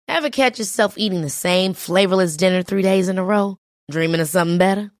Ever catch yourself eating the same flavorless dinner 3 days in a row? Dreaming of something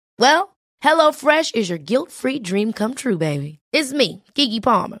better? Well, HelloFresh is your guilt-free dream come true, baby. It's me, Keke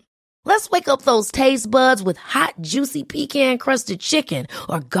Palmer. Let's wake up those taste buds with hot, juicy pecan-crusted chicken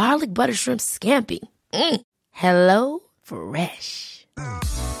or garlic butter shrimp scampi. Hello Fresh.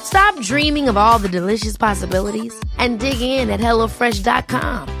 Stop dreaming of all the delicious possibilities and dig in at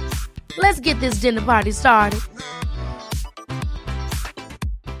HelloFresh.com. Let's get this dinner party started.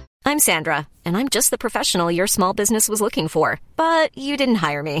 I'm Sandra, and I'm just the professional your small business was looking for. But you didn't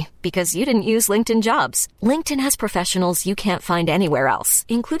hire me because you didn't use LinkedIn Jobs. LinkedIn has professionals you can't find anywhere else,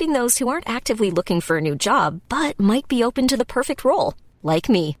 including those who aren't actively looking for a new job, but might be open to the perfect role, like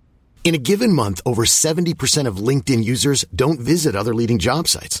me. In a given month, over 70% of LinkedIn users don't visit other leading job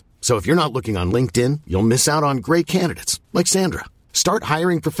sites. So if you're not looking on LinkedIn, you'll miss out on great candidates like Sandra. Start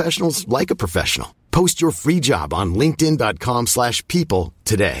hiring professionals like a professional. Post your free job on linkedin.com/people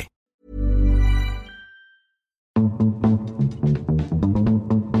today.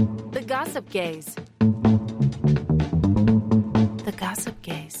 The Gossip Gaze. The Gossip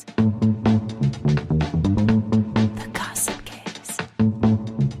Gaze. The Gossip Gaze.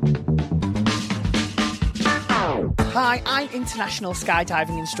 Hi, I'm international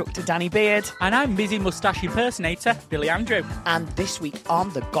skydiving instructor Danny Beard. And I'm busy moustache impersonator Billy Andrew. And this week on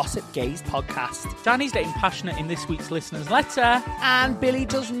the Gossip Gaze podcast, Danny's getting passionate in this week's listener's letter. and Billy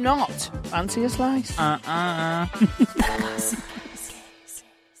does not. Fancy a slice?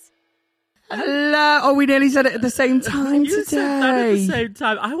 Hello. Oh, we nearly said it at the same time You today. said that at the same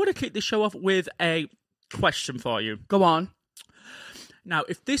time. I want to kick the show off with a question for you. Go on. Now,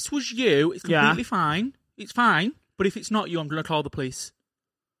 if this was you, it's completely fine. It's fine. But if it's not you, I'm going to call the police.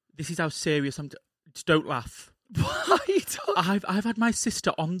 This is how serious I'm. Just don't laugh. What? I've had my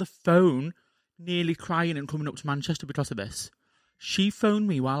sister on the phone, nearly crying and coming up to Manchester because of this. She phoned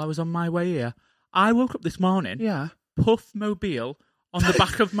me while I was on my way here. I woke up this morning. Yeah. Puff mobile on the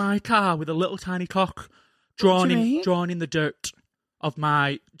back of my car with a little tiny cock drawn do you mean? in the dirt of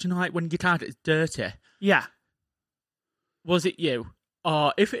my. Do you know, like when your car gets dirty? Yeah. Was it you?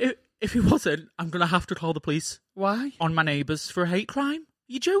 Or if it wasn't, I'm gonna have to call the police. Why? On my neighbours for a hate crime.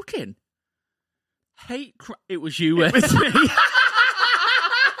 Are you joking? Hate crime. It was you. It was me. It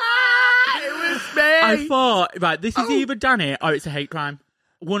was me. I thought, right, this is either Danny or it's a hate crime.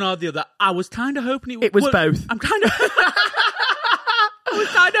 One or the other. I was kind of hoping It was both. I was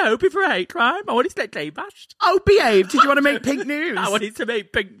kind of hoping for a hate crime. I wanted to get day bashed. Oh, behave. Did you want to make pink news? I wanted to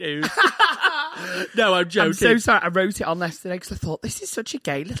make pink news. No, I'm joking. I'm so sorry. I wrote it on yesterday because I thought, this is such a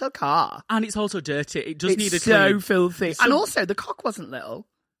gay little car. And it's also dirty. It does need a It's so clean. filthy. And also, the cock wasn't little.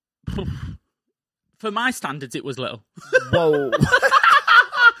 For my standards, it was little. Whoa.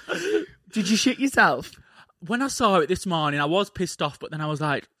 Did you shit yourself? When I saw it this morning, I was pissed off, but then I was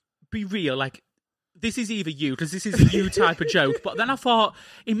like, be real, like, this is either you, because this is a you type of joke. But then I thought,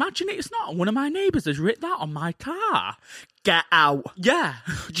 imagine it's not. One of my neighbours has written that on my car. Get out. Yeah.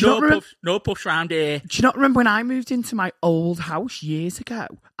 No puffs round here. Do you not remember when I moved into my old house years ago?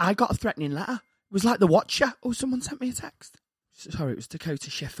 I got a threatening letter. It was like The Watcher. Oh, someone sent me a text. Sorry, it was Dakota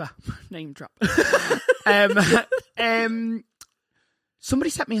Schiffer. Name drop.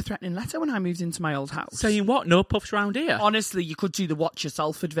 Somebody sent me a threatening letter when I moved into my old house. Saying what? No puffs round here? Honestly, you could do the Watcher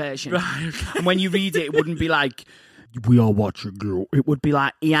Salford version. Right, okay. And when you read it, it wouldn't be like, we are watching you. It would be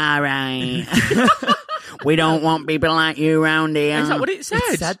like, yeah, right. We don't want people like you round here. Is that what it said?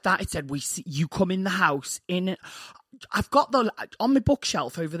 It said that. It said, we see you come in the house in... I've got on my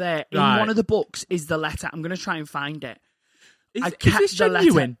bookshelf over there, in one of the books is the letter. I'm going to try and find it. I kept this the letter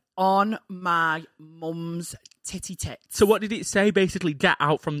genuine? on my mum's titty tits. So what did it say? Basically, get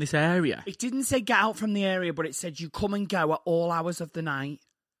out from this area. It didn't say get out from the area, but it said you come and go at all hours of the night.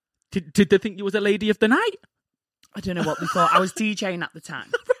 Did they think you was a lady of the night? I don't know what they thought. I was DJing at the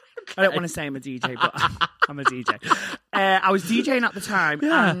time. Okay. I don't want to say I'm a DJ, but I'm a DJ. I was DJing at the time,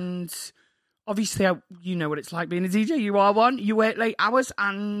 and obviously, you know what it's like being a DJ. You are one. You work late hours,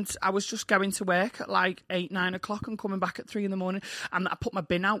 and I was just going to work at like 8, 9 o'clock and coming back at 3 in the morning. And I put my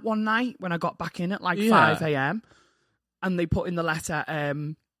bin out one night when I got back in at like 5 a.m. And they put in the letter,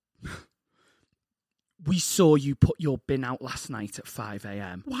 we saw you put your bin out last night at 5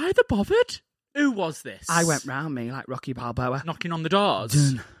 a.m. Why are they bothered? Who was this? I went round me like Rocky Balboa. Knocking on the doors.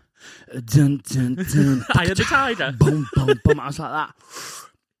 Dun, dun, dun, dun. I had the tider. Boom, boom, boom. I was like that.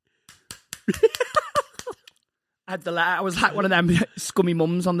 I had the letter. I was like one of them scummy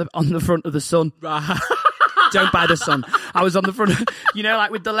mums on the front of the Sun. Right. Don't buy the Sun. I was on the front,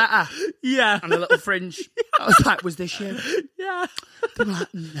 like with the letter. Yeah. And a little fringe. I was like, was this you? Yeah. They were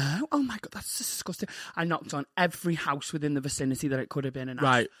like, no. Oh my God, that's disgusting. I knocked on every house within the vicinity that it could have been. And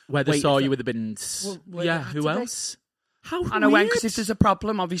Right. Where they saw you with the bins. Well, yeah. Who else? How and I went, because if there's a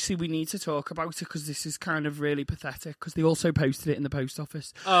problem, obviously we need to talk about it, because this is kind of really pathetic, because they also posted it in the post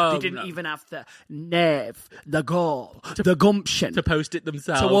office. Oh, they didn't even have the nerve, the gall, the gumption to post it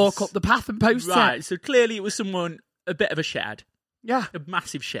themselves. to walk up the path and post it. Right, so clearly it was someone, a bit of a shed. Yeah. A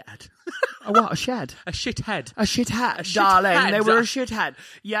massive shed. A what? A shed? A shithead. A shithead, A darling. shithead. They were a shithead.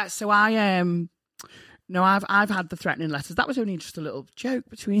 Yeah, so I've had the threatening letters. That was only just a little joke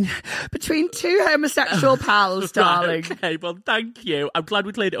between two homosexual pals, darling. Right, okay, well, thank you. I'm glad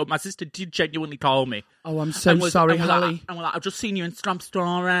we cleared it up. My sister did genuinely call me. Oh, I'm so sorry, Holly. And we're like, I've just seen you in Instagram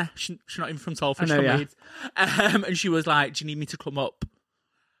story. She's not even from Salford. I know, yeah. And she was like, do you need me to come up?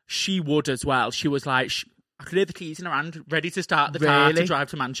 She would as well. She was like, I could hear the keys in her hand, ready to start the car to drive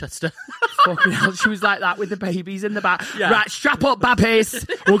to Manchester. Fucking hell, she was like that with the babies in the back. Yeah. Right, strap up, babbies.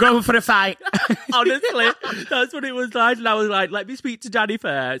 We're going for a fight. Honestly, that's what it was like. And I was like, let me speak to Danny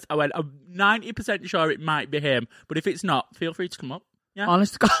first. I went, I'm 90% sure it might be him. But if it's not, feel free to come up. Yeah.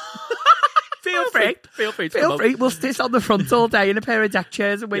 Honest to God. Feel free. Feel free to come up. We'll sit on the front all day in a pair of deck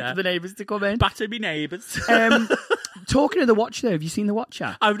chairs and wait for the neighbours to come in. Batter me neighbours. Talking of The Watch, though, have you seen The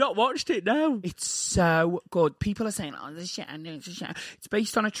Watcher? I've not watched it, no. It's so good. People are saying, oh, this shit, I know, it's a shit. It's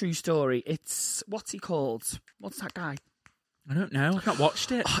based on a true story. It's, what's he called? What's that guy? I don't know. I've not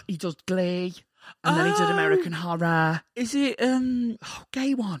watched it. Oh, he does Glee. And then he did American Horror. Is it,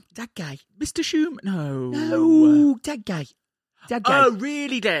 gay one. Dead gay. Mr. Schumer? No. No, dead gay. Dead gay. Oh,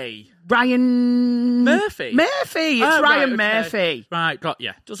 really gay? Ryan... Murphy? It's Ryan Murphy. Right, got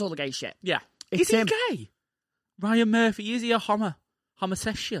you. Does all the gay shit. Yeah. It's is he him. gay? Ryan Murphy, is he a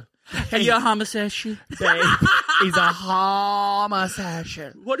homosexual? Are you a homosexual? Babe, he's a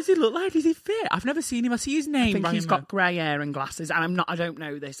homosexual. What does he look like? Is he fit? I've never seen him. I see his name. I think Ryan he's got grey hair and glasses, and I don't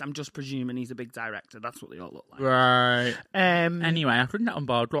know this. I'm just presuming he's a big director. That's what they all look like. Right. Um, Anyway, I couldn't get on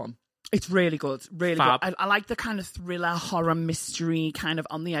board. Go on. It's really good. Really Fab. good. I like the kind of thriller, horror, mystery, kind of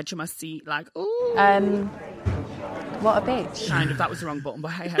on the edge of my seat. Like, ooh. What a bitch. Kind of, that was the wrong button, but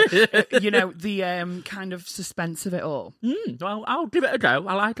hey. The kind of suspense of it all. Well, I'll give it a go.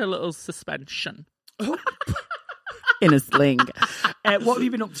 I like a little suspension. In a sling. What have you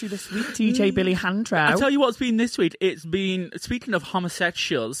been up to this week, TJ Billy Handrow? I'll tell you what's been this week. It's been, speaking of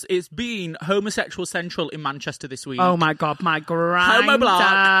homosexuals, it's been Homosexual Central in Manchester this week. Oh my God, my grinder.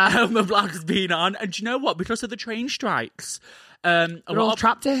 Homo Block's been on. And do you know what? Because of the train strikes, They're all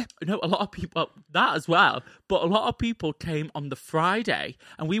trapped here. No, a lot of people, that as well, but a lot of people came on the Friday,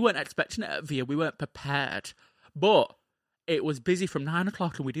 and we weren't expecting it at Via. We weren't prepared. But it was busy from 9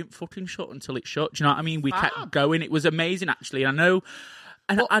 o'clock, and we didn't fucking shut until it shut. Do you know what I mean? We kept going. It was amazing, actually. And I know,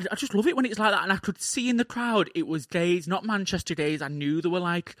 and I just love it when it's like that. And I could see in the crowd, it was days, not Manchester days. I knew there were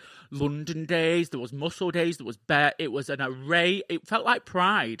like London days, there was Muscle days, there was Bear. It was an array. It felt like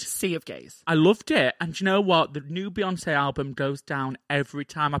Pride. Sea of gays. I loved it. And do you know what? The new Beyonce album goes down every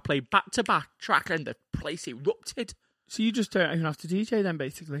time. I play back-to-back track, and the place erupted. So you just don't even have to DJ then,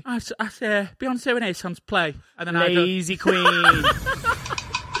 basically? I say, Beyonce and A-Sons play. And then Lazy queen.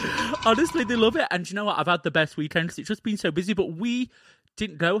 Honestly, they love it. And do you know what? I've had the best weekend because it's just been so busy. But we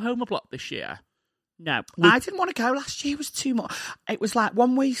didn't go Homo Block this year. No. I didn't want to go last year. It was too much. It was like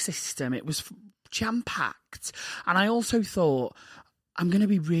one-way system. It was jam-packed. And I also thought, I'm going to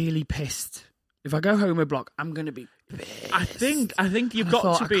be really pissed. If I go Homo Block, I'm going to be pissed. I think you've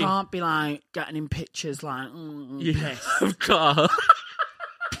got to be. I can't be like getting in pictures like, pissed. Of course.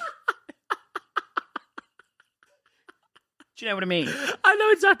 Do you know what I mean? I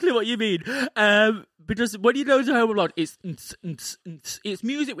know exactly what you mean. Because when you go to Homo Block, it's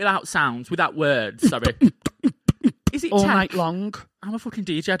music without sounds, without words. Sorry. Is it all tech? night long? I'm a fucking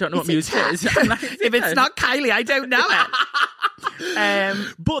DJ. I don't know what music is. If it's not Kylie, I don't know it.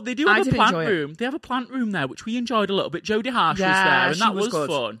 But they do have a plant room. They have a plant room there, which we enjoyed a little bit. Jodie Harsh was there, and that was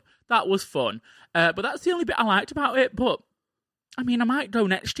fun. That was fun. But that's the only bit I liked about it. But, I mean, I might go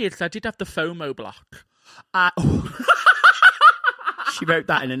next year because I did have the FOMO block. She wrote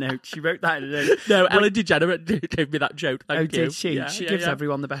that in a note. No, Ellen DeGeneres gave me that joke. Thank you. Did she? Yeah, she gives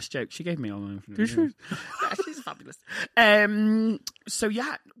everyone the best joke. She gave me all mine. Did she? Yeah, she's fabulous. So,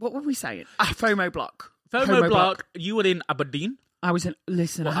 yeah, what were we saying? FOMO block. FOMO block. You were in Aberdeen. I was in...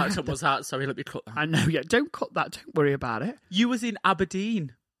 Listen, what accent was that? Sorry, let me cut that. I know, yeah. Don't cut that. Don't worry about it. You was in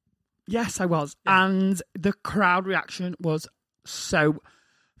Aberdeen. Yes, I was. Yeah. And the crowd reaction was so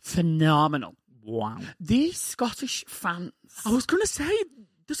phenomenal. Wow. These Scottish fans... I was going to say,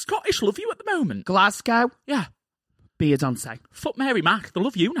 The Scottish love you at the moment. Glasgow, Yeah. beard on say. Fuck Mary Mac. They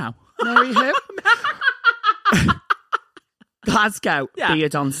love you now. Mary who? Glasgow, Yeah.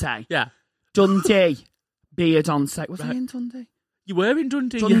 beard on say. Yeah. Dundee, beard on say. Was I in Dundee? You were in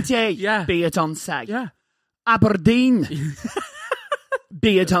Dundee. Dundee, Yeah. beard on say. Yeah. Aberdeen,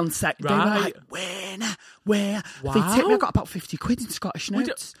 beard on say. They were Right. like, where? Wow. They tipped me. I got about 50 quid in Scottish We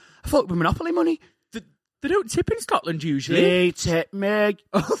notes. I thought it was Monopoly money. They don't tip in Scotland usually. They tipped me.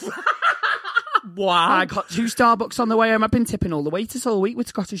 Wow. I got 2 Starbucks on the way home. I've been tipping all the waiters all week with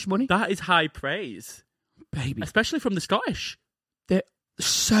Scottish money. That is high praise. Baby. Especially from the Scottish. They're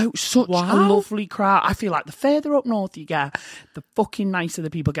such a Wow. lovely crowd. I feel like the further up north you get, the fucking nicer the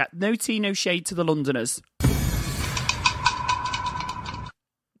people get. No tea, no shade to the Londoners.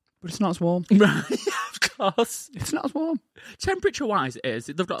 But it's not as warm. Right, of course. It's not as warm. Temperature-wise, it is.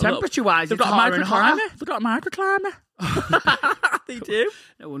 They've got Temperature-wise, they've it's got a hotter and hotter. microclimate. They've got a microclimate. They do.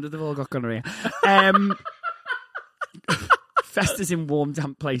 No wonder they've all got gonorrhea. Festers in warm,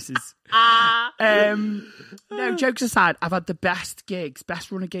 damp places. No, jokes aside, I've had the best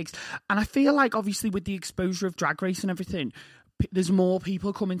run of gigs. And I feel like, obviously, with the exposure of Drag Race and everything, there's more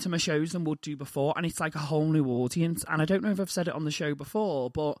people coming to my shows than would do before. And it's like a whole new audience. And I don't know if I've said it on the show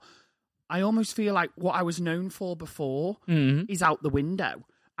before, but I almost feel like what I was known for before is out the window.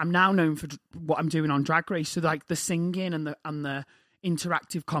 I'm now known for what I'm doing on Drag Race. So, like, the singing and the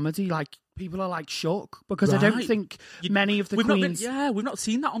interactive comedy, like, people are like shook because I don't Right. think many of the we've queens. we've not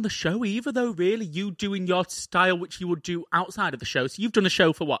seen that on the show either, though. Really, you doing your style, which you would do outside of the show. So you've done a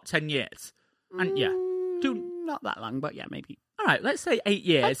show for what, 10 years? And Not that long, but yeah, maybe. all right, let's say 8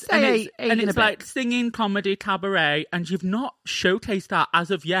 years. Let's say eight and and it's a bit. like singing, comedy, cabaret, and you've not showcased that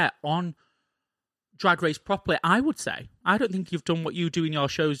as of yet on Drag Race properly. I would say I don't think you've done what you do in your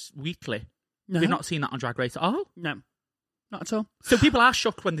shows weekly. No. We've not seen that on Drag Race at all. No, not at all. So people are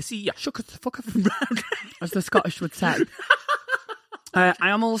shocked when they see you. Shook as the fuck up, as the Scottish would say. I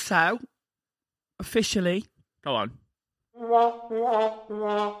am also officially Go on.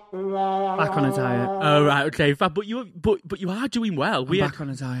 back on a diet. Oh right, okay, but you are doing well. I'm back on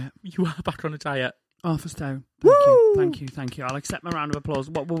a diet. You are back on a diet. Half a stone. Woo! Thank you. I'll accept my round of applause.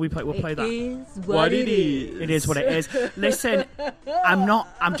 What will we play? We'll play that. What it is. It is what it is. Listen, I'm not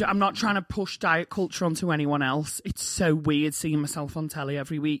trying to push diet culture onto anyone else. It's so weird seeing myself on telly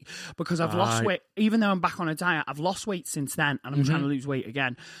every week because I've lost weight. Even though I'm back on a diet, I've lost weight since then, and I'm trying to lose weight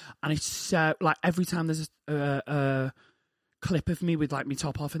again. And it's so like every time there's a clip of me with like my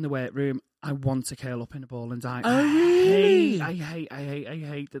top off in the weight room, I want to curl up in a ball and die. Oh, really? I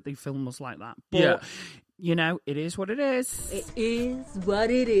hate that they film us like that. But, Yeah. you know, it is what it is. It is what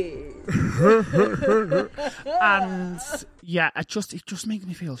it is. And yeah, it just makes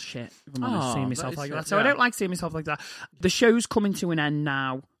me feel shit if I'm honest, seeing myself like that. So I don't like seeing myself like that. The show's coming to an end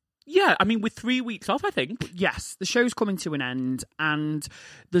now. Yeah, I mean, with 3 weeks off, I think. Yes, the show's coming to an end, and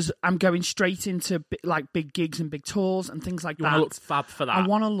I'm going straight into like big gigs and big tours and things like You that. want to look fab for that. I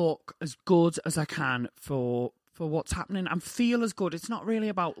want to look as good as I can for what's happening and feel as good. It's not really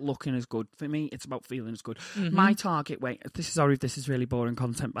about looking as good for me. It's about feeling as good. Mm-hmm. My target weight. Sorry if this is really boring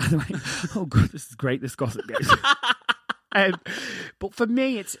content, by the way. Oh, God, this is great. This gossip goes. But for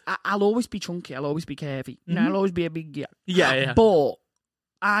me, I'll always be chunky. I'll always be curvy. You know, I'll always be a big guy. Yeah. But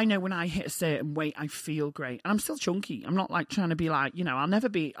I know when I hit a certain weight, I feel great, and I'm still chunky. I'm not like trying to be like, you know, I'll never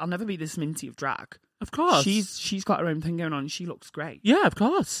be this minty of drag. Of course. She's got her own thing going on, and she looks great. Yeah, of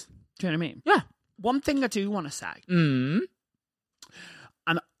course. Do you know what I mean? Yeah. One thing I do want to say, Mm.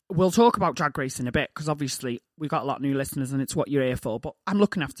 and we'll talk about Drag Race in a bit, because obviously we've got a lot of new listeners, and it's what you're here for. But I'm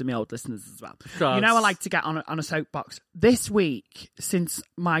looking after my old listeners as well. course. You know, I like to get on a soapbox. This week, since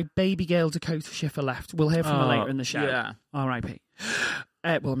my baby girl Dakota Schiffer left, we'll hear from her later in the show. Yeah. R.I.P.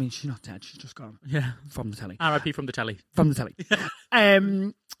 Well, I mean, she's not dead. She's just gone Yeah. from the telly. R.I.P. from the telly. From the telly.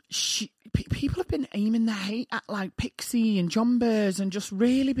 People have been aiming their hate at like Pixie and John Burrs and just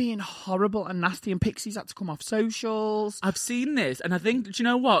really being horrible and nasty. And Pixie's had to come off socials. I've seen this, and I think, do you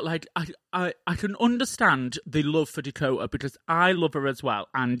know what? Like, I can understand the love for Dakota because I love her as well,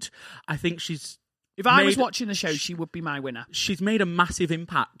 and I think she's. If I was watching the show, she would be my winner. She's made a massive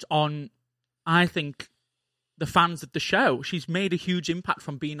impact on, I think, the fans of the show. She's made a huge impact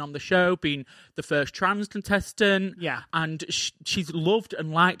from being on the show, being the first trans contestant. Yeah. And she's loved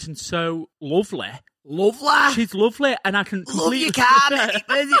and liked and so lovely. Lovely. She's lovely, and I can Love completely... you, Carmen.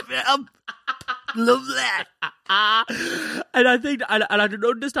 Where's it from? Lovely. And I think, and I don't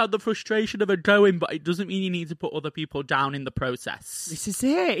understand the frustration of it going, but it doesn't mean you need to put other people down in the process. This is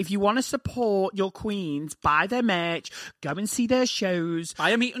it. If you want to support your queens, buy their merch, go and see their shows.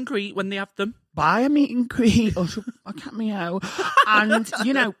 Buy a meet and greet when they have them. Buy a meet and greet, or I can't meow, and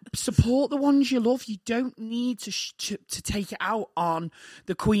support the ones you love. You don't need to take it out on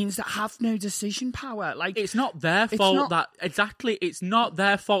the queens that have no decision power. Like, it's not their fault it's not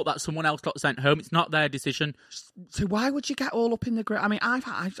their fault that someone else got sent home. It's not their decision. So why would you get all up in the I mean, I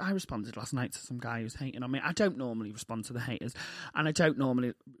responded last night to some guy who was hating on me. I don't normally respond to the haters, and I don't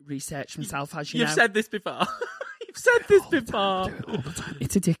normally research myself, as you know. You've said this before. You've said this before. I do it all the time.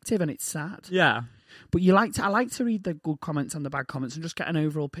 It's addictive and it's sad. Yeah. But I like to read the good comments and the bad comments and just get an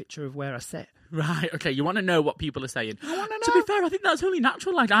overall picture of where I sit. Right, okay, you want to know what people are saying. I want to know. To be fair, I think that's only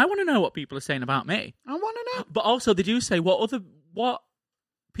natural. Like, I want to know what people are saying about me. I want to know. But also, they do say what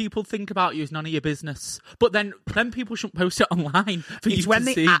people think about you is none of your business. But then people shouldn't post it online for you to see. It's when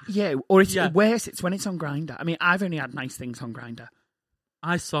they at you, or it's worse, it's when it's on Grindr. I mean, I've only had nice things on Grindr.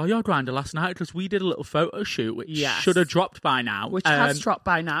 I saw your Grindr last night because we did a little photo shoot, which should have dropped by now. Which has dropped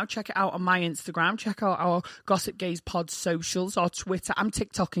by now. Check it out on my Instagram. Check out our Gossip Gaze Pod socials, our Twitter. I'm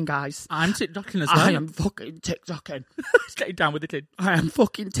TikToking, guys. I'm TikToking as well. I am fucking TikToking. Just getting down with the kid. I am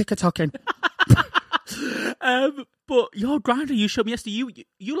fucking TikToking. But your Grindr you showed me yesterday,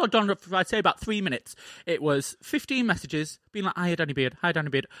 you logged on for, I'd say, about 3 minutes. It was 15 messages, being like, hi, Danny Beard, hi, Danny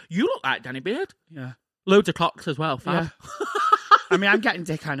Beard. You look like Danny Beard. Yeah. Loads of clocks as well, fab. Yeah. I mean, I'm getting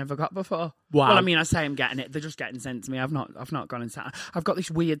dick I never got before. Wow. Well, I mean, I say I'm getting it. They're just getting sent to me. I've not gone and sat. I've got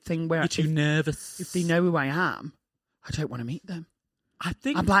this weird thing where... You're too nervous. If they know who I am, I don't want to meet them. I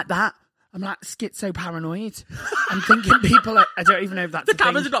think... I'm like that. I'm like schizo-paranoid. I'm thinking people are... I don't even know if that's the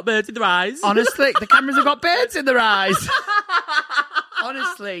cameras have got birds in their eyes. Honestly, the cameras have got birds in their eyes.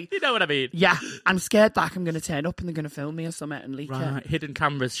 Honestly. You know what I mean? Yeah. I'm scared that I'm going to turn up and they're going to film me or something and leak it. Hidden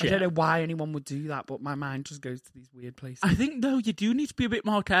cameras shit. I don't know why anyone would do that, but my mind just goes to these weird places. I think, though, you do need to be a bit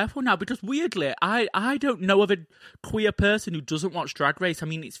more careful now because, weirdly, I don't know of a queer person who doesn't watch Drag Race. I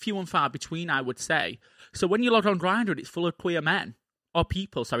mean, it's few and far between, I would say. So when you log on Grindr, it's full of queer men. Or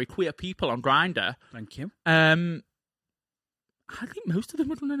people, queer people on Grindr. Thank you. I think most of them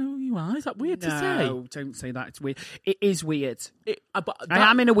wouldn't know who you are. Is that weird to say? No, don't say that. It's weird. It is weird. But I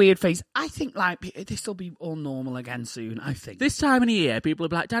am in a weird phase. I think like this will be all normal again soon, I think. This time of the year, people will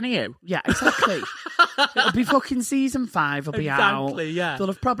be like, Danny, who? Yeah, exactly. It'll be fucking season 5 will be out. Exactly, yeah. They'll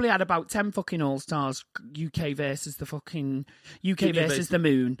have probably had about 10 fucking All-Stars, UK versus the fucking... UK versus the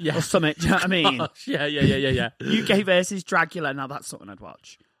Moon, or something, do you know what I mean? Gosh, yeah. UK versus Dragula, now that's something I'd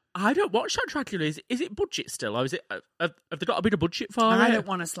watch. I don't watch that Dracula. Is it budget still, or is it? Have they got a bit of budget for it? I don't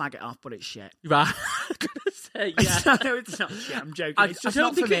want to slag it off, but it's shit. Right, I'm gonna say yeah. No, it's not shit. I'm joking. I It's just don't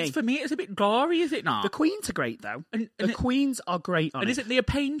not think for me. it's for me. It's a bit gory, is it not? The Queens are great though. And the Queens are great on and it. is it the A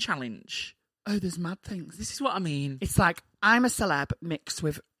Pain challenge? Oh, there's mad things. This is what I mean. It's like I'm a celeb mixed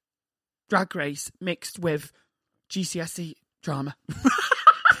with Drag Race mixed with GCSE drama.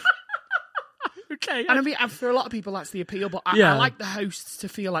 Okay, and I mean, for a lot of people, that's the appeal. But I like the hosts to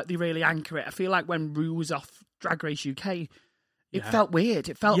feel like they really anchor it. I feel like when Rue was off Drag Race UK, it felt weird.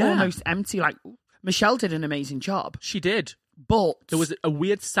 It felt almost empty. Like Michelle did an amazing job. She did, but there was a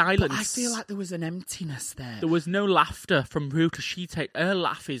weird silence. But I feel like there was an emptiness there. There was no laughter from Rue because her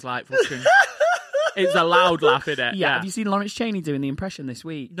laugh is like fucking. It's a loud laugh, isn't it? Yeah. Have you seen Lawrence Chaney doing the impression this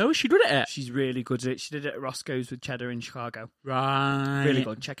week? No, she did it. She's really good at it. She did it at Roscoe's with Cheddar in Chicago. Right. Really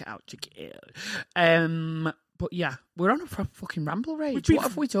good. Check it out. But yeah, we're on a proper fucking ramble rage. What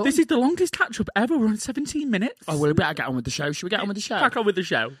have we done? This is the longest catch-up ever. We're on 17 minutes. Oh, well, we better get on with the show. Should we get on with the show? Crack on with the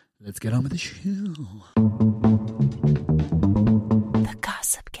show. Let's get on with the show. The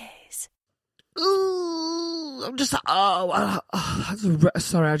Gossip Gaze. Ooh, I'm just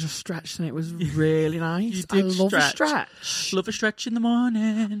sorry, I just stretched and it was really nice. You did I love a stretch. Love a stretch in the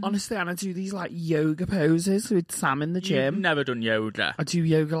morning. Honestly, and I do these like yoga poses with Sam in the gym. You've never done yoga. I do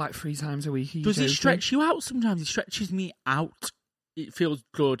yoga like 3 times a week. Does he stretch you out sometimes? He stretches me out. It feels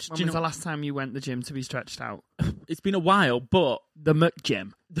good. When was the last time you went to the gym to be stretched out? It's been a while, but... The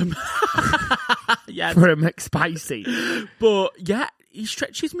McGym. Yeah. For a McSpicy. But, yeah, he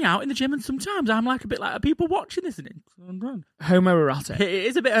stretches me out in the gym, and sometimes I'm like a bit like, are people watching this? Homoerotic. It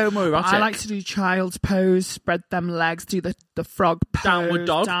is a bit homoerotic. I like to do child's pose, spread them legs, do the frog pose. Downward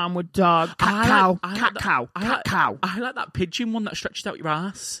dog. Cat cow. I like that pigeon one that stretches out your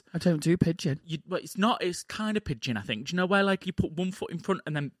ass. I don't do pigeon. It's kind of pigeon, I think. Do you know where like you put one foot in front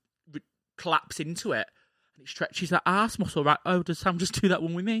and then collapse into it? And it stretches that ass muscle, right? Oh, does Sam just do that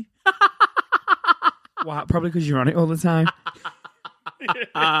one with me? Wow, probably because you're on it all the time.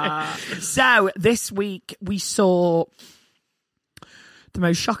 So this week we saw the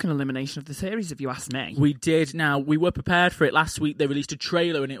most shocking elimination of the series, if you ask me. We did. Now, we were prepared for it. Last week, they released a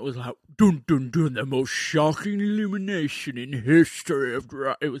trailer, and it was like, dun, dun, dun, the most shocking elimination in history of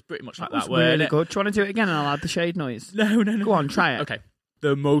Drag. It was pretty much like that, wasn't really it? good. Do you want to do it again and I'll add the shade noise? No. Go on, try it. Okay.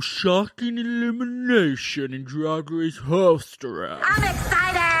 The most shocking elimination in Drag Race history. I'm excited.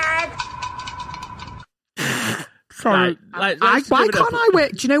 Sorry. Right, why can't I wear...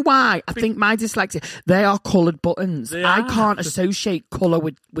 Do you know why? I think my dyslexia... They are coloured buttons. I can't associate colour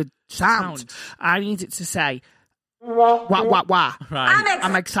with sound. I need it to say... Wah, wah, wah. Right.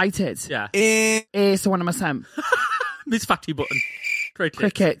 I'm excited. Yeah. So when am I saying? Miss Fatty button.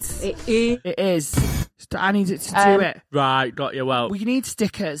 Crickets. It is. I need it to do it. Right, got you. Well, We need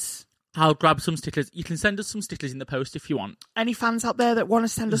stickers. I'll grab some stickers. You can send us some stickers in the post if you want. Any fans out there that want to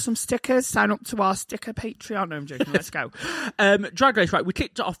send us some stickers, sign up to our sticker Patreon. No, I'm joking. Let's go. Drag Race, right. We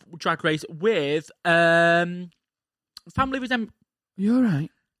kicked off Drag Race with family resemblance. You're right.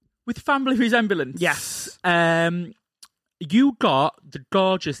 With family resemblance. Yes. You got the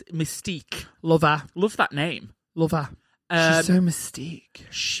gorgeous Mystique. Love her. Love that name. Love her. She's so Mystique.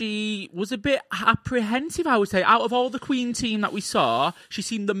 She was a bit apprehensive, I would say. Out of all the Queen team that we saw, she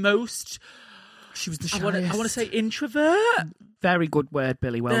seemed the most... She was the shyest. I want to say introvert. Very good word,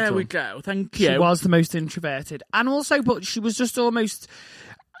 Billy. Well done. There we go. Thank you. She was the most introverted. And also, but she was just almost...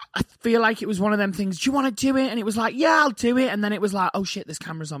 I feel like it was one of them things, do you want to do it? And it was like, yeah, I'll do it. And then it was like, oh shit, there's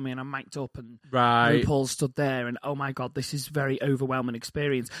cameras on me and I'm mic'd up and RuPaul stood there and oh my God, this is very overwhelming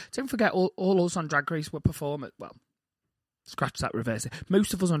experience. Don't forget, all us on Drag Race were performers. Well, scratch that, reverse it.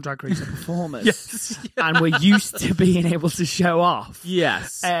 Most of us on Drag Race are performers. Yes. And we're used to being able to show off.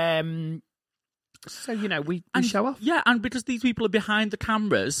 Yes. So, we show off. Yeah, and because these people are behind the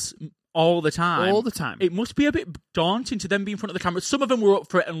cameras all the time. All the time. It must be a bit daunting to them be in front of the camera. Some of them were up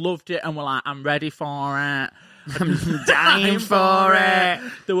for it and loved it and were like, I'm ready for it. I'm dying for it.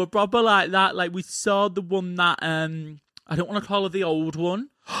 They were proper like that. Like, we saw the one that, I don't want to call her the old one.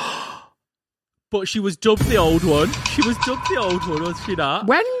 But she was dubbed the old one. Was she not?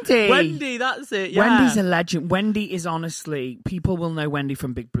 Wendy, that's it, yeah. Wendy's a legend. Wendy is honestly, people will know Wendy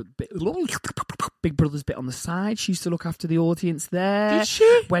from Big Brother's bit on the side. She used to look after the audience there. Did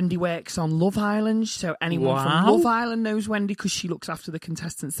she? Wendy works on Love Island, so anyone from Love Island knows Wendy because she looks after the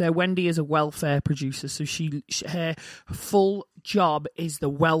contestants there. Wendy is a welfare producer, so her full job is the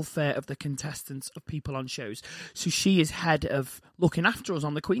welfare of the contestants of people on shows. So she is head of looking after us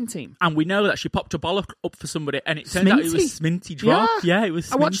on the Queen team. And we know that she popped a bollock up for somebody and it turned out it was Sminty drop. Yeah, it was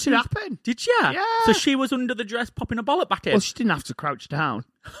Sminty. I watched it happen. Did you? Yeah. So she was under the dress popping a bollock back in? Well, she didn't have to crouch down.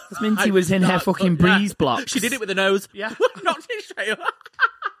 Sminty was in her fucking breeze blocks. She did it with her nose. Yeah. Knocked it straight up.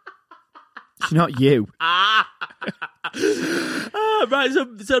 She's not you. Right,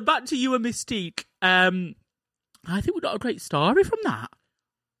 so back to you and Mystique. I think we got a great story from that.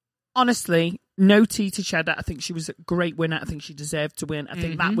 Honestly, no tea to Cheddar. I think she was a great winner. I think she deserved to win. I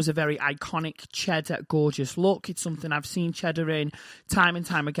think that was a very iconic Cheddar, gorgeous look. It's something I've seen Cheddar in time and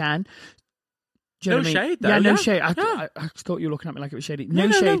time again. Do you know what I mean? Shade, though. Yeah, no shade. I thought you were looking at me like it was shady. No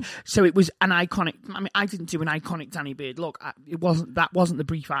shade. No. So it was an iconic. I mean, I didn't do an iconic Danny Beard look. That wasn't the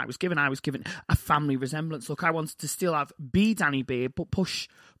brief I was given. I was given a family resemblance look. I wanted to still be Danny Beard, but push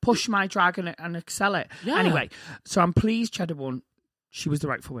my drag and excel it. Yeah. Anyway, so I'm pleased Cheddar won. She was the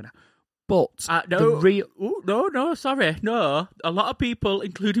rightful winner. But no, sorry. A lot of people,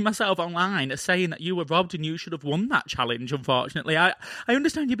 including myself online, are saying that you were robbed and you should have won that challenge, unfortunately. I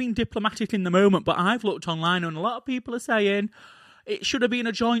understand you're being diplomatic in the moment, but I've looked online and a lot of people are saying it should have been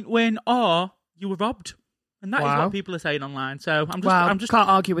a joint win or you were robbed. And that is what people are saying online. So I'm just can't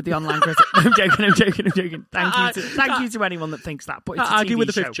argue with the online critic. I'm joking. Thank you to anyone that thinks that. But it's a argue TV with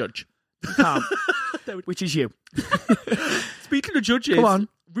the show. fifth judge. You can't. Which is you. Speaking of judges, go on.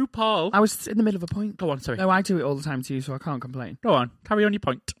 RuPaul. I was in the middle of a point. Go on, sorry. No, I do it all the time to you, so I can't complain. Go on, carry on your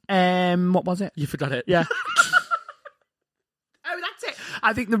point. What was it? You forgot it. Yeah. Oh, that's it.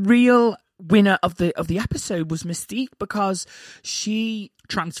 I think the real winner of the episode was Mystique because she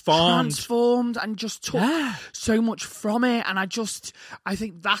transformed and just took so much from it, and I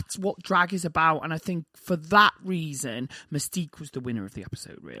think that's what drag is about, and I think for that reason Mystique was the winner of the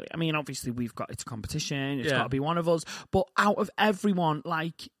episode, really. I mean, obviously it's a competition, it's got to be one of us, but out of everyone,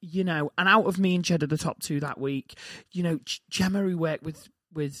 and out of me and Ched are the top two that week, Gemma, who worked with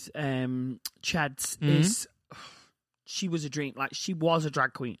Ched's, is she was a dream. She was a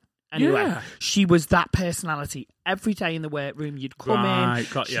drag queen. Anyway, she was that personality. Every day in the workroom, you'd come in,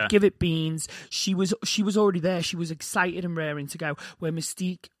 she'd give it beans. She was already there. She was excited and raring to go. Where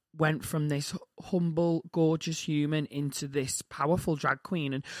Mystique went from this humble, gorgeous human into this powerful drag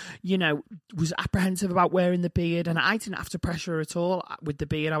queen, and was apprehensive about wearing the beard, and I didn't have to pressure her at all with the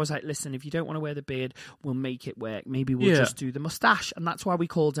beard. I was like, listen, if you don't want to wear the beard, we'll make it work. Maybe we'll just do the moustache, and that's why we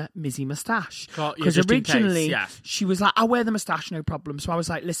called her Mizzy Moustache, because originally she was like, I'll wear the moustache, no problem. So I was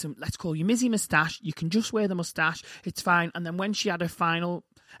like, listen, let's call you Mizzy Moustache. You can just wear the moustache, it's fine. And then when she had her final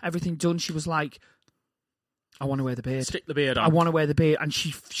everything done, she was like, I want to wear the beard. Stick the beard on. I want to wear the beard. And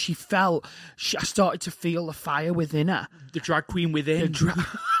she felt, I started to feel the fire within her. The drag queen within.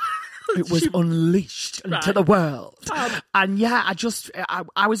 It was unleashed into the world. And yeah,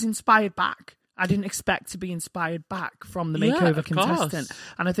 I was inspired back. I didn't expect to be inspired back from the Makeover contestant. Course.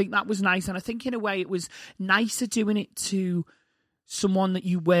 And I think that was nice. And I think in a way it was nicer doing it to someone that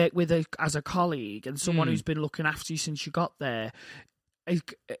you work with as a colleague and someone who's been looking after you since you got there,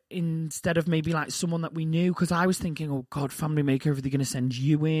 instead of maybe like someone that we knew, because I was thinking, oh God, Family Makeover, they're going to send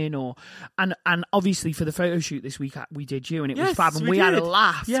you in, and obviously for the photo shoot this week we did you, and it was fab, and we had a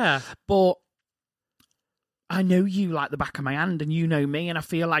laugh. Yeah, but I know you like the back of my hand, and you know me, and I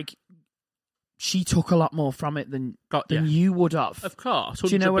feel like she took a lot more from it than you would have. Of course, 100%.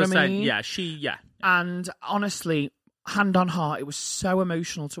 Do you know what I mean? Yeah, and honestly, hand on heart, it was so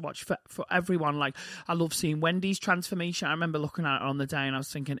emotional to watch for everyone. Like, I love seeing Wendy's transformation. I remember looking at it on the day and I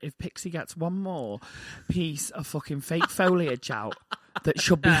was thinking, if Pixie gets one more piece of fucking fake foliage out that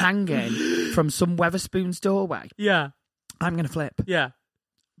should be hanging from some Weatherspoon's doorway, I'm going to flip. Yeah.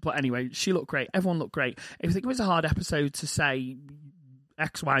 But anyway, she looked great. Everyone looked great. I think it was a hard episode to say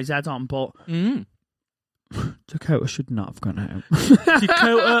XYZ on, but Dakota should not have gone out.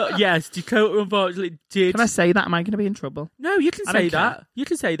 Dakota unfortunately did. Can I say that? Am I going to be in trouble? No, you can say that. You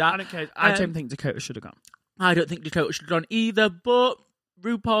can say that. I don't care. I don't think Dakota should have gone. I don't think Dakota should have gone either, but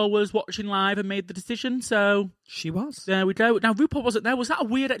RuPaul was watching live and made the decision, so... She was. There we go. Now, RuPaul wasn't there. Was that a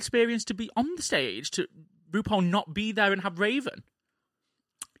weird experience to be on the stage, to RuPaul not be there and have Raven?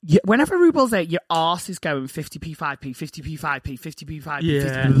 Yeah, whenever RuPaul's there, your arse is going 50p, 5p, 50p, 5p, 50p, 5p,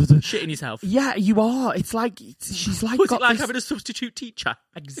 yeah. 50p. Shitting yourself. Yeah, you are. It's like, she's like... Was it like having a substitute teacher?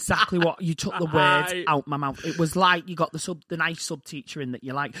 Exactly what. You took the words out my mouth. It was like you got the nice sub-teacher in that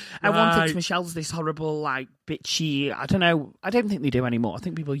you like. Everyone thinks Michelle's this horrible, like, bitchy... I don't know. I don't think they do anymore. I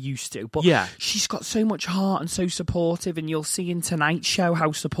think people used to. But she's got so much heart and so supportive, and you'll see in tonight's show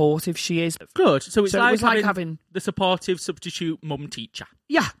how supportive she is. Good. So it was like having the supportive substitute mum teacher.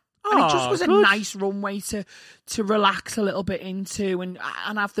 Yeah. And it just was a nice runway to relax a little bit into and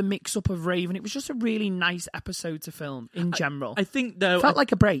have the mix-up of Raven. It was just a really nice episode to film in general. I think, though... Felt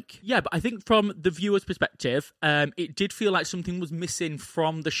like a break. Yeah, but I think from the viewer's perspective, it did feel like something was missing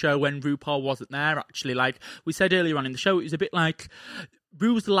from the show when RuPaul wasn't there, actually. Like we said earlier on in the show, it was a bit like...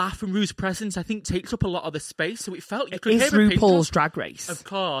 Rue's laugh and Rue's presence, I think, takes up a lot of the space, so it felt... You could hear RuPaul's Drag Race. Of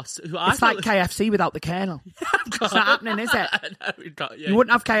course. It's like KFC without the Colonel. It's not happening, is it? No, you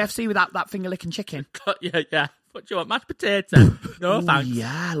wouldn't have KFC without that finger-licking chicken. Yeah. What do you want, mashed potato? No, thanks.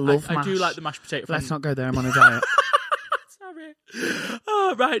 Yeah, love mash. I do like the mashed potato. Let's not go there, I'm on a diet. Sorry.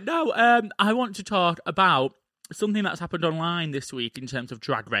 Oh, right, now, I want to talk about something that's happened online this week in terms of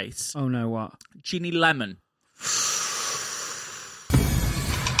Drag Race. Oh, no, what? Ginny Lemon.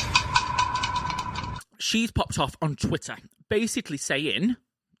 She's popped off on Twitter, basically saying...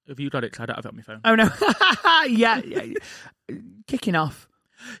 Have you got it? 'Cause I don't have it on my phone. Oh, no. yeah. Kicking off.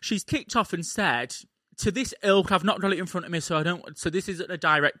 She's kicked off and said, to this ilk, I've not got it in front of me, so this isn't a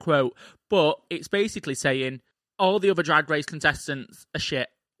direct quote, but it's basically saying, all the other Drag Race contestants are shit.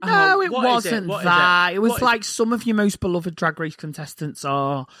 No, it wasn't that. It was like some of your most beloved Drag Race contestants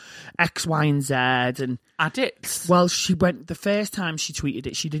are X, Y, and Z and addicts. Well, the first time she tweeted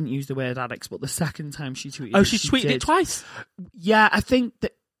it, she didn't use the word addicts, but the second time she tweeted it, she tweeted it twice? Yeah, I think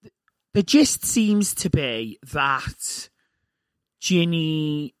that the gist seems to be that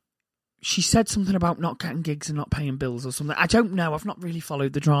Ginny... She said something about not getting gigs and not paying bills or something. I don't know. I've not really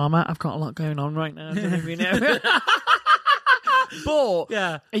followed the drama. I've got a lot going on right now. I don't know if you know. But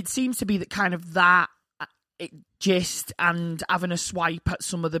it seems to be that kind of that gist and having a swipe at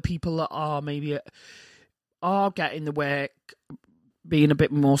some of the people that are maybe are getting the work, being a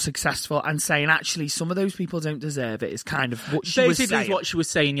bit more successful and saying, actually, some of those people don't deserve it is kind of what she was saying. Basically, what she was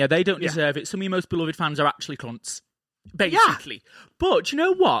saying, they don't deserve it. Some of your most beloved fans are actually cunts. Basically. Yeah. But you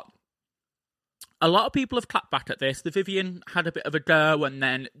know what? A lot of people have clapped back at this. The Vivian had a bit of a go, and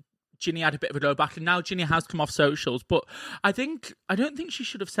then Ginny had a bit of a go back, and now Ginny has come off socials. But I don't think she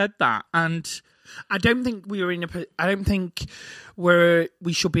should have said that. And I don't think we should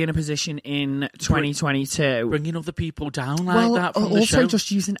be in a position in 2022 bringing other people down like that. From the also show.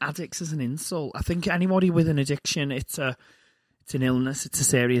 Just using addicts as an insult. I think anybody with an addiction, it's it's an illness. It's a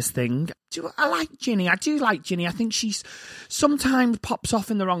serious thing. I like Ginny. I do like Ginny. I think she's sometimes pops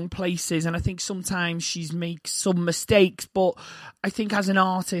off in the wrong places, and I think sometimes she's makes some mistakes. But I think as an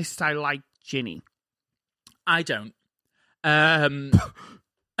artist, I like Ginny. I don't.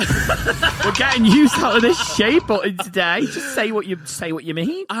 We're getting used out of this shape button today. Just say what you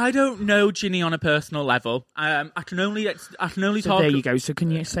mean. I don't know Ginny on a personal level. I can only So talk. there you go. So can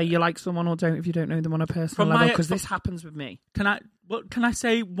you say you like someone or don't if you don't know them on a personal level? Because this happens with me. Can I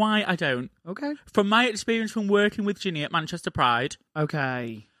say why I don't? Okay. From my experience from working with Ginny at Manchester Pride,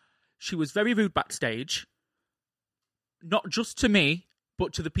 Okay. she was very rude backstage. Not just to me,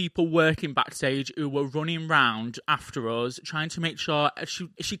 but to the people working backstage who were running round after us, trying to make sure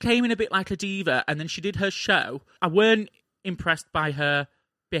she came in a bit like a diva, and then she did her show. I weren't impressed by her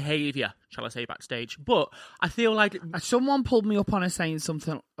behaviour, shall I say, backstage. But I feel like Someone pulled me up on her saying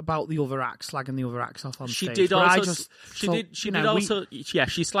something about the other acts, slagging the other acts off on she stage. did also. She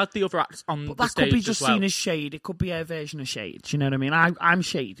slagged the other acts on But the that stage could be just as well. seen as shade. It could be her version of shade. Do you know what I mean? I'm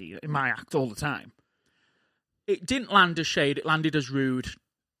shady in my act all the time. It didn't land as shade. It landed as rude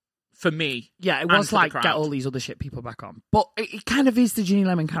for me. Yeah, it and was for like, the get crowd. all these other shit people back on. But it kind of is the Ginny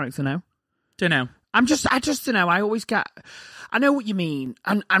Lemon character now. Don't know. I just don't know. I know what you mean.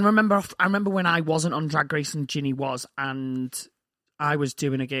 And I remember when I wasn't on Drag Race and Ginny was, and I was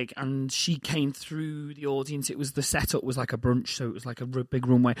doing a gig and she came through the audience. The setup was like a brunch, so it was like a big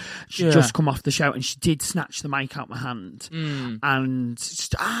runway. She'd just come off the show and she did snatch the mic out my hand. And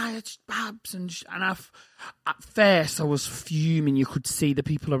just, it's Babs. At first I was fuming. You could see the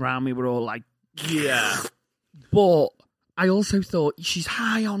people around me were all like, yeah. But I also thought she's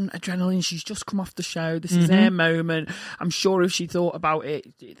high on adrenaline. She's just come off the show. This is her moment. I'm sure if she thought about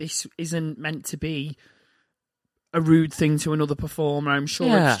it, this isn't meant to be a rude thing to another performer. I'm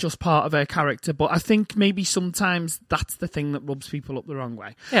sure it's just part of her character. But I think maybe sometimes that's the thing that rubs people up the wrong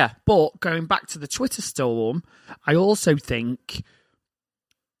way. Yeah. But going back to the Twitter storm, I also think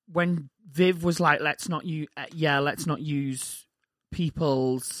when Viv was like, let's not use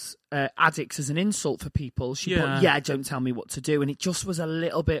people's addicts as an insult for people. She put, don't tell me what to do. And it just was a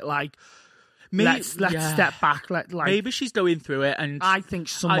little bit like, let's step back. Maybe she's going through it, and I think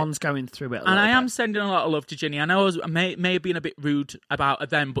someone's going through it. And I am sending a lot of love to Ginny. I know I may have been a bit rude about her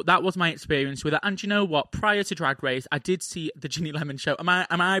then, but that was my experience with it. And you know what? Prior to Drag Race, I did see the Ginny Lemon show. Am I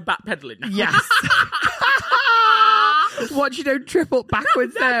backpedaling now? Yes. Watch you don't trip up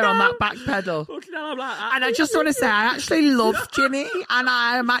backwards there on that back pedal. And I just want to say, I actually love Ginny, and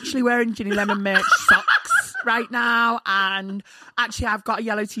I am actually wearing Ginny Lemon merch socks right now. And actually, I've got a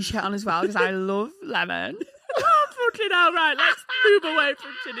yellow t-shirt on as well because I love lemon. Fucking hell, right, let's move away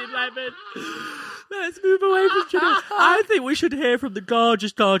from Ginny Lemon. Let's move away from Ginny. I think we should hear from the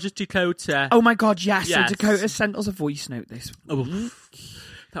gorgeous, gorgeous Dakota. Oh my God, yes. Yes. So Dakota sent us a voice note this week.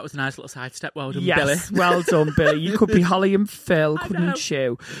 That was a nice little sidestep. Well done, yes, Billy. Well done, Billy. You could be Holly and Phil, couldn't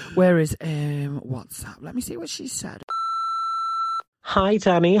you? Where is WhatsApp? Let me see what she said. Hi,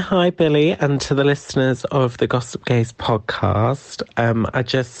 Danny. Hi, Billy. And to the listeners of the Gossip Gaze podcast, I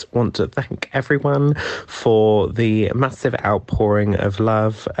just want to thank everyone for the massive outpouring of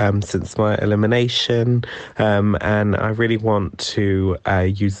love since my elimination. And I really want to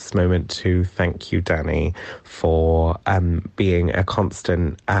use this moment to thank you, Danny, for being a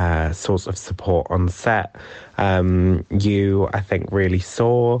constant source of support on set. You, I think, really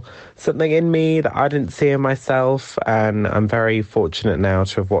saw something in me that I didn't see in myself, and I'm very fortunate now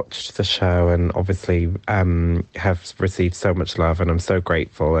to have watched the show and obviously have received so much love, and I'm so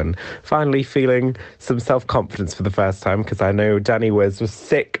grateful and finally feeling some self-confidence for the first time, because I know Danny was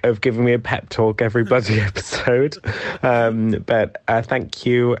sick of giving me a pep talk every bloody episode. But thank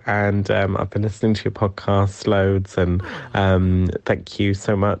you, and I've been listening to your podcast loads, and thank you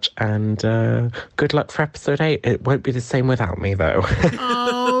so much, and good luck for episode 8. It won't be the same without me, though.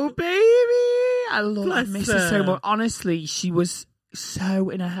 Oh, baby. I miss her so much. Honestly, she was so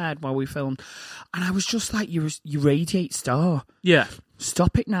in her head while we filmed. And I was just like, you radiate star. Yeah.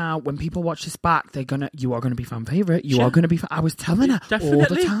 Stop it now. When people watch this back, you are gonna be fan favourite. You are gonna be. I was telling her all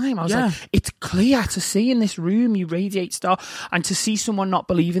the time. I was like, it's clear to see in this room you radiate star, and to see someone not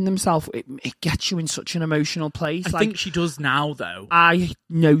believe in themselves, it gets you in such an emotional place. I think she does now, though. I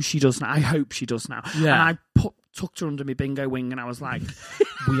know she does now. I hope she does now. Yeah. And I tucked her under my bingo wing, and I was like,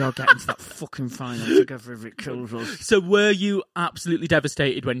 we are getting to that fucking final together if it kills us. So were you absolutely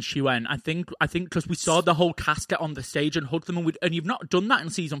devastated when she went? I think because we saw the whole cast get on the stage and hug them, and you've not done that in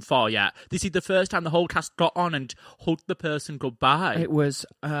season 4 yet. This is the first time the whole cast got on and hugged the person goodbye. It was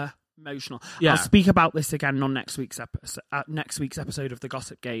emotional. Yeah. I'll speak about this again on next week's episode of the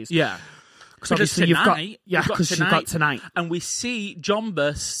Gossip Gaze. Yeah. Because obviously you've got tonight. And we see John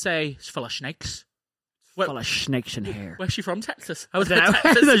Bus say, it's full of snakes. Full of snakes in here. Where's she from? Texas.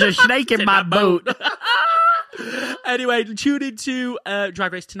 There's a snake in my boat. Anyway, tune into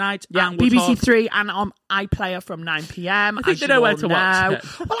Drag Race tonight. Yeah, and we'll BBC talk... 3 and on iPlayer from 9 p.m. I think they know where to watch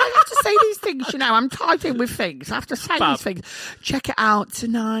it. Well, I have to say these things, I'm typing with things. I have to say these things. Check it out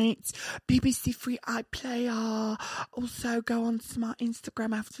tonight. BBC 3 iPlayer. Also, go on to my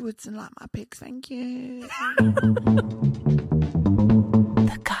Instagram afterwards and like my pics. Thank you.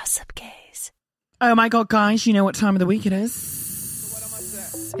 The Gossip Gaze. Oh my God, guys, you know what time of the week it is?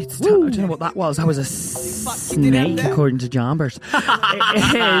 It's I don't know what that was. That was a snake, according to Jambers.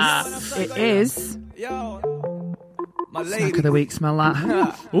 It is. Snack of the week, smell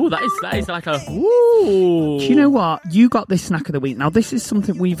that. Oh, that is like a... Ooh. Do you know what? You got this snack of the week. Now, this is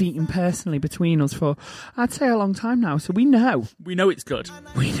something we've eaten personally between us for, I'd say, a long time now. So we know. We know it's good.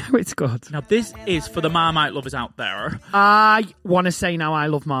 We know it's good. Now, this is for the Marmite lovers out there. I want to say now I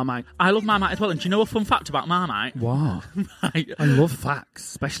love Marmite. I love Marmite as well. And do you know a fun fact about Marmite? What? I love facts,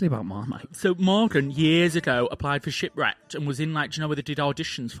 especially about Marmite. So Morgan, years ago, applied for Shipwrecked and was in, do you know where they did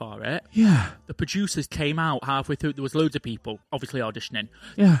auditions for it? Yeah. The producers came out halfway through. There was loads of people, obviously, auditioning.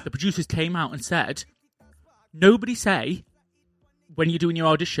 Yeah. The producers came out and said, nobody say, when you're doing your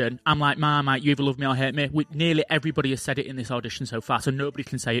audition, I'm like Marmite, you either love me or hate me. Nearly everybody has said it in this audition so far, so nobody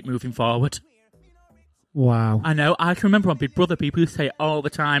can say it moving forward. Wow. I know. I can remember on Big Brother, people who say it all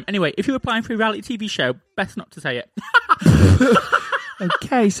the time. Anyway, if you're applying for a reality TV show, best not to say it.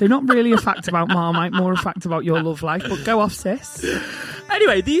 Okay, so not really a fact about Marmite, more a fact about your love life, but go off, sis.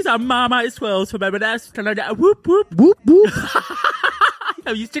 Anyway, these are Marmite swirls from M&S. Can I get a whoop whoop? Whoop, whoop.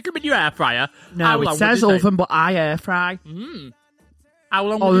 No, you stick them in your air fryer. No, it says oven, but I air fry. How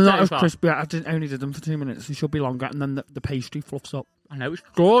long will you not take as for? crispy. I only did them for 2 minutes. It should be longer, and then the pastry fluffs up. I know, it's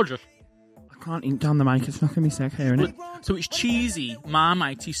gorgeous. I can't eat down the mic. It's knocking me sick hearing it. So it's cheesy,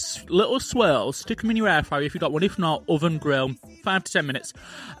 Marmite, little swirls. Stick them in your air fryer if you've got one. If not, oven, grill, 5 to 10 minutes.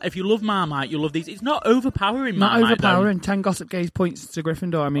 If you love Marmite, you'll love these. It's not overpowering, Marmite. Not overpowering. 10 Gossip Gaze points to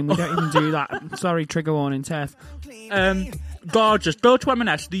Gryffindor. I mean, we don't even do that. Sorry, trigger warning, Tef. Gorgeous. Go to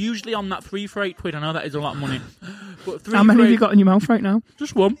M&S. They're usually on that 3 for £8. I know that is a lot of money. But How many have you got in your mouth right now?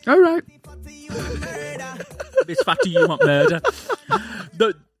 Just one. All right. This fatty, you want murder.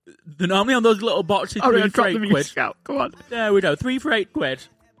 They're normally on those little boxes, 3 for £8. Come on. There we go, 3 for £8.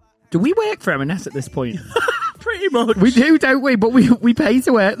 Do we work for M&S at this point? Pretty much. We do, don't we? But we pay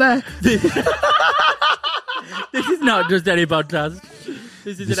to work there. This is not just any podcast.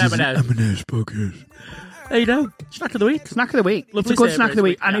 This is an M&S. M&S podcast. There you go. Snack of the week. Snack of the week. Lovely It's a good snack of the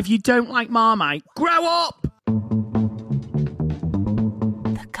week. yeah. And if you don't like Marmite, grow up!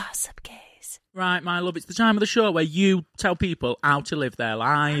 The Gossip Gaze. Right, my love, it's the time of the show where you tell people how to live their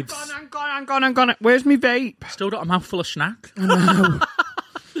lives. Hang on. Where's me vape? Still got a mouthful of snack. No.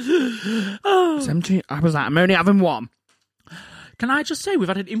 It's empty. I'm only having one. Can I just say, we've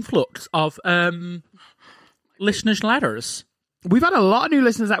had an influx of listeners' letters. We've had a lot of new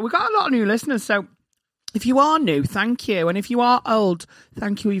listeners. We've got a lot of new listeners, so if you are new, thank you. And if you are old,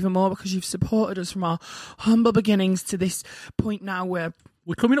 thank you even more because you've supported us from our humble beginnings to this point now where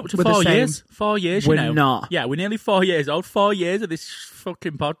we're coming up to 4 years. 4 years, you know. We're not. Yeah, we're nearly 4 years old. 4 years of this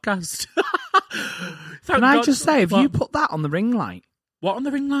fucking podcast. Can I just say, if you put that on the ring light... What on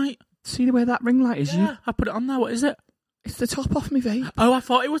the ring light? See the way that ring light is? Yeah, I put it on there. What is it? It's the top off me vape. Oh, I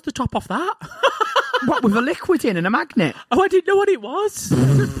thought it was the top off that. What, with a liquid in and a magnet? Oh, I didn't know what it was.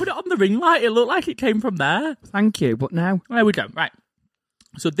 Just put it on the ring light. It looked like it came from there. Thank you, but no. There we go. Right.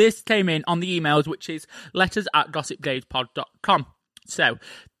 So this came in on the emails, which is letters@gossipgazepod.com. So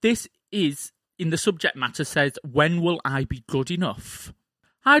this is, in the subject matter, says, when will I be good enough?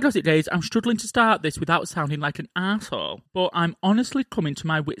 Hi, Gossip Days. I'm struggling to start this without sounding like an arsehole, but I'm honestly coming to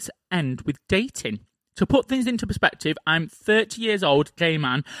my wit's end with dating. To put things into perspective, I'm 30 years old, gay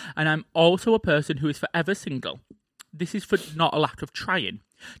man, and I'm also a person who is forever single. This is for not a lack of trying.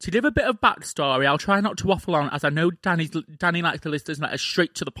 To give a bit of backstory, I'll try not to waffle on, as I know Danny likes the listeners letters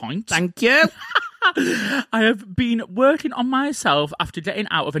straight to the point. Thank you. I have been working on myself after getting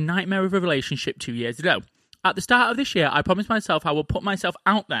out of a nightmare of a relationship 2 years ago. At the start of this year, I promised myself I will put myself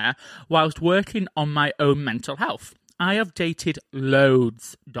out there whilst working on my own mental health. I have dated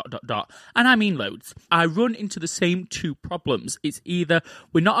loads, ... And I mean loads. I run into the same 2 problems. It's either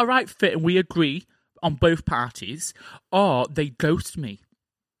we're not a right fit and we agree on both parties, or they ghost me.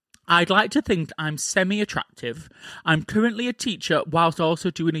 I'd like to think I'm semi-attractive. I'm currently a teacher whilst also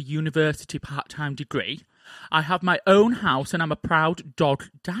doing a university part-time degree. I have my own house and I'm a proud dog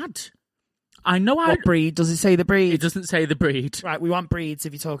dad. I know What breed? Does it say the breed? It doesn't say the breed. Right, we want breeds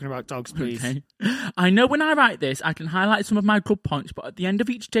if you're talking about dogs, please. Okay. I know when I write this, I can highlight some of my good points, but at the end of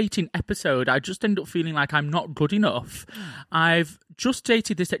each dating episode, I just end up feeling like I'm not good enough. I've just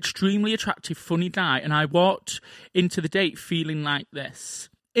dated this extremely attractive, funny guy, and I walked into the date feeling like this.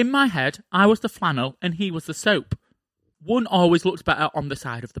 In my head, I was the flannel and he was the soap. One always looks better on the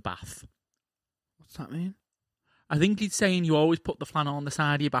side of the bath. What's that mean? I think he's saying you always put the flannel on the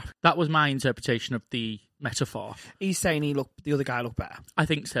side of your bath. That was my interpretation of the metaphor. He's saying the other guy looked better. I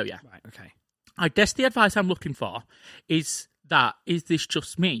think so, yeah. Right, okay. I guess the advice I'm looking for is this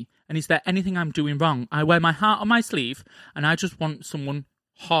just me? And is there anything I'm doing wrong? I wear my heart on my sleeve, and I just want someone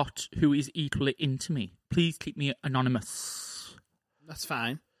hot who is equally into me. Please keep me anonymous. That's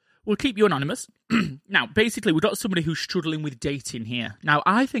fine. We'll keep you anonymous. Now, basically, we've got somebody who's struggling with dating here. Now,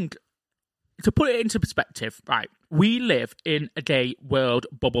 I think, to put it into perspective, right, we live in a gay world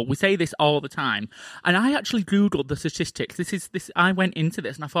bubble. We say this all the time. And I actually Googled the statistics. I went into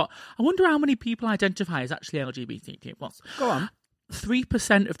this and I thought, I wonder how many people identify as actually LGBTQ+. Go on.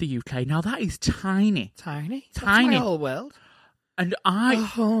 3% of the UK. Now, that is tiny. Tiny? Tiny. That's my whole world. And A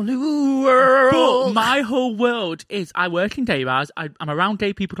whole new world. But my whole world is, I work in gay bars. I'm around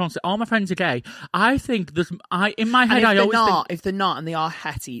gay people constantly. All my friends are gay. I think in my head, I always think, if they're not and they are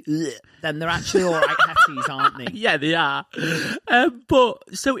hetty, then they're actually all right hetties, aren't they? yeah, they are.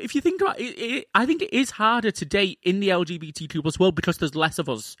 But so if you think about it, I think it is harder to date in the LGBTQ+ world because there's less of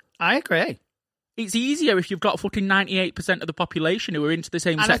us. I agree. It's easier if you've got fucking 98% of the population who are into the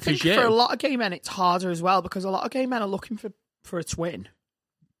same And sex I think as you. for a lot of gay men, it's harder as well because a lot of gay men are looking for a twin.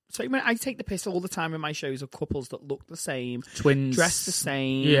 So I take the piss all the time in my shows of couples that look the same, Twins, dress the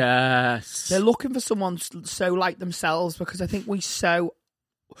same. Yes, they're looking for someone so like themselves because I think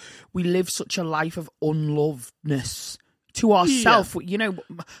we live such a life of unlovedness to ourselves. Yeah. You know,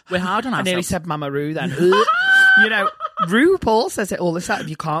 we're hard on ourselves. I nearly said Mama Roo then. You know, RuPaul says it all the time. If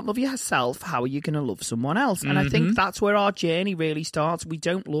you can't love yourself, how are you going to love someone else? And I think that's where our journey really starts. We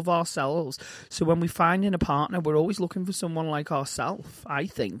don't love ourselves. So when we find in a partner, we're always looking for someone like ourselves, I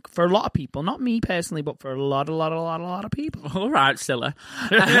think. For a lot of people. Not me personally, but for a lot of people. All right, Scylla.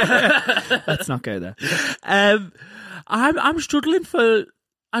 Let's not go there. I'm struggling for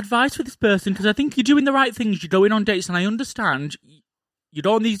advice for this person because I think you're doing the right things. You're going on dates, and I understand you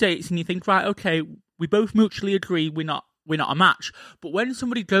go on these dates and you think, right, okay, we both mutually agree we're not a match. But when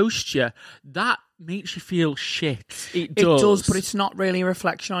somebody ghosts you, that makes you feel shit. It does, but it's not really a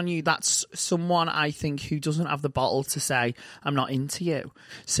reflection on you. That's someone, I think, who doesn't have the bottle to say, I'm not into you.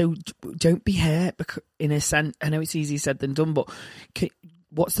 So don't be hurt, because in a sense, I know it's easier said than done, but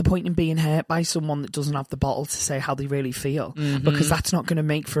what's the point in being hurt by someone that doesn't have the bottle to say how they really feel? Because that's not going to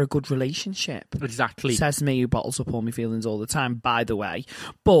make for a good relationship. Exactly. Says me, who bottles up all my feelings all the time, by the way.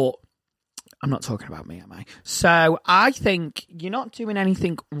 But I'm not talking about me, am I? So I think you're not doing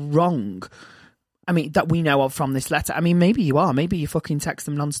anything wrong. I mean, that we know of from this letter. I mean, maybe you are. Maybe you fucking text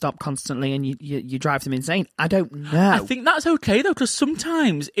them nonstop constantly and you drive them insane. I don't know. I think that's okay, though, because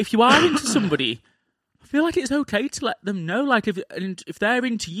sometimes if you are into somebody, I feel like it's okay to let them know. Like, if they're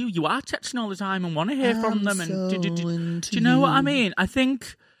into you, you are texting all the time and want to hear from them. And do you know what I mean?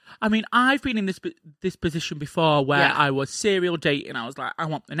 I mean, I've been in this position before where I was serial dating. I was like, I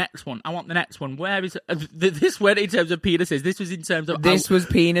want the next one. I want the next one. Where is this? Went in terms of penises. This was in terms of this was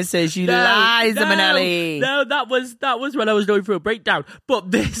penises. You lies, Manelli. No, that was when I was going through a breakdown. But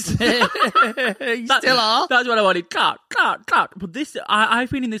this, you still are. That's what I wanted. Cut. But this,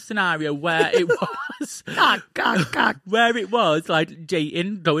 I've been in this scenario where it was where it was like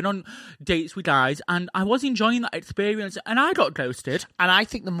dating, going on dates with guys, and I was enjoying that experience, and I got ghosted. And I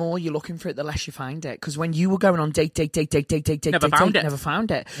think the more you're looking for it, the less you find it. Because when you were going on date, never found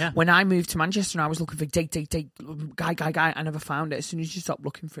it. Yeah. When I moved to Manchester and I was looking for date, guy, I never found it. As soon as you stop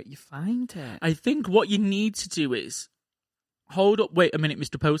looking for it, you find it. I think what you need to do is hold up, wait a minute,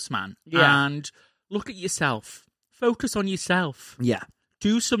 Mr. Postman, and look at yourself. Focus on yourself. Yeah.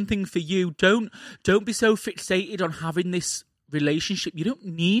 Do something for you. Don't be so fixated on having this relationship. You don't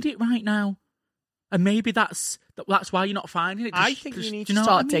need it right now. And maybe that's why you're not finding it. I think you need to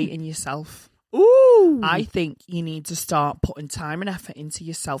start dating yourself. Ooh. I think you need to start putting time and effort into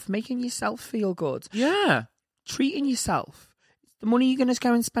yourself, making yourself feel good. Yeah. Treating yourself. The money you're going to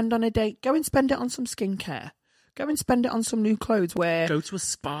go and spend on a date, go and spend it on some skincare. Go and spend it on some new clothes. Go to a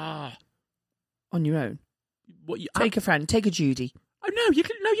spa. On your own. Take a friend. Take a Judy. Oh, no, you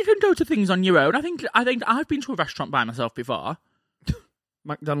can go to things on your own. I think I've been to a restaurant by myself before.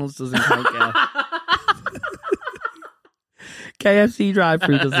 McDonald's doesn't count, girl. KFC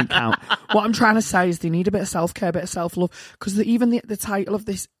drive-thru doesn't count. What I'm trying to say is they need a bit of self-care, a bit of self-love, because even the title of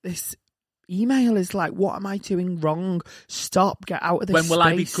this email is like, what am I doing wrong? Stop, get out of this When will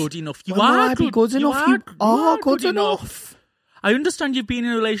I be space. good enough? You When are will I be good enough? You are good enough. I understand you've been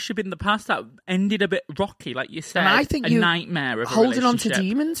in a relationship in the past that ended a bit rocky, like you said. And I think a nightmare of a holding on to relationship.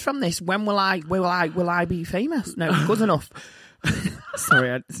 demons from this. When will I be famous? No, good enough. Sorry,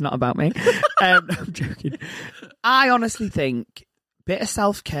 it's not about me. I'm joking. I honestly think a bit of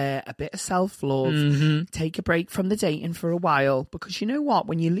self-care, a bit of self-love, take a break from the dating for a while, because you know what?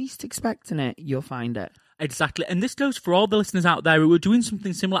 When you're least expecting it, you'll find it. Exactly. And this goes for all the listeners out there who are doing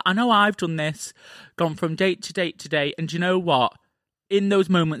something similar. I know I've done this, gone from date to date to date. And do you know what? In those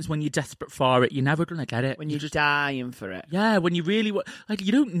moments when you're desperate for it, you're never going to get it. When you're just dying for it. Yeah, when you really like,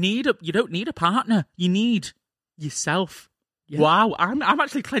 you don't need a partner. You need yourself. Yeah. Wow, I'm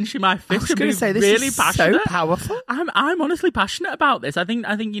actually clenching my fist. I was going to say, this really is passionate. so powerful. I'm honestly passionate about this. I think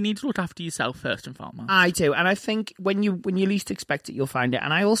you need to look after yourself first and foremost. I do, and I think when you least expect it, you'll find it.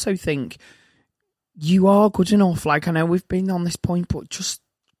 And I also think you are good enough. Like, I know we've been on this point, but just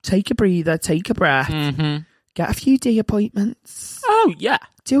take a breather, take a breath, get a few D appointments. Oh yeah,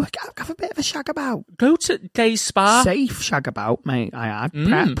 have a bit of a shag about. Go to Day Spa. Safe shag about, mate. I add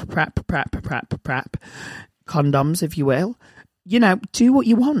prep. Condoms, if you will. You know, do what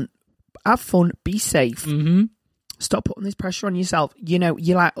you want. Have fun. Be safe. Stop putting this pressure on yourself. You know,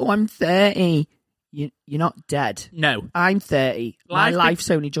 you're like, oh, I'm 30. You're not dead. No. I'm 30. My life's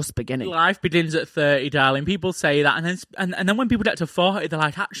only just beginning. Life begins at 30, darling. People say that. And then when people get to 40, they're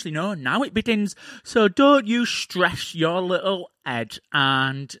like, actually, no, now it begins. So don't you stress your little head.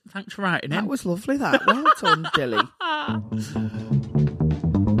 And thanks for writing it. That was lovely, that. Well done, Dilly.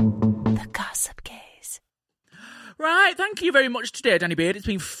 The Gossip Gaze. Right, thank you very much today, Danny Beard. It's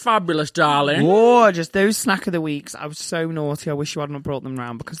been fabulous, darling. Gorgeous. Those snack of the weeks, I was so naughty. I wish you hadn't brought them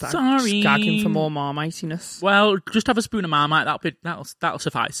round, because I'm just gagging for more Marmitiness. Well, just have a spoon of Marmite. That'll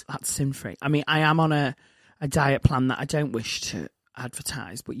suffice. That's sin-free. I mean, I am on a diet plan that I don't wish to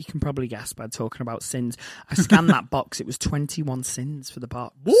advertise, but you can probably guess by talking about sins. I scanned that box. It was 21 sins for the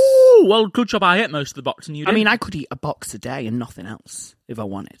box. Ooh, well, good job. I ate most of the box and you didn't. I mean, I could eat a box a day and nothing else if I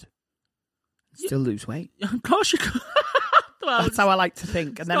wanted. Still lose weight. Of course you could. Well, that's how I like to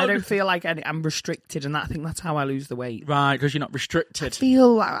think. And then I don't feel like I'm restricted, and I think that's how I lose the weight. Right, because you're not restricted. I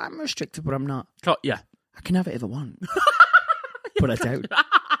feel like I'm restricted, but I'm not. Yeah. I can have it if I want. But I don't.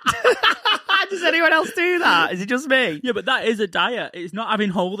 Does anyone else do that? Is it just me? Yeah, but that is a diet. It's not having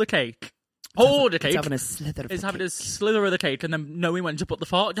whole the cake. Hold the cake. It's having a slither of the cake. It's having a slither of the cake and then knowing when to put the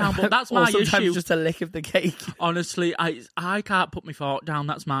fork down. But that's my sometimes issue. Just a lick of the cake. Honestly, I can't put my fork down.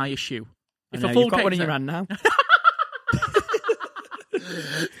 That's my issue. If a full you've got one in your hand now.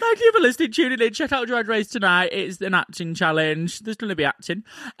 Thank you for listening, tuning in. Check out Drag Race tonight. It's an acting challenge. There's going to be acting.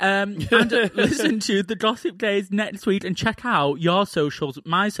 And listen to the Gossip Gaze next week and check out your socials,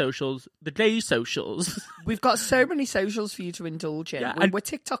 my socials, the Gaze socials. We've got so many socials for you to indulge in. Yeah, we're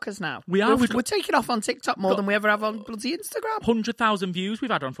TikTokers now. We are. We're taking off on TikTok more than we ever have on bloody Instagram. 100,000 views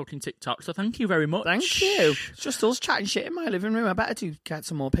we've had on fucking TikTok, so thank you very much. Thank you. It's just us chatting shit in my living room. I better get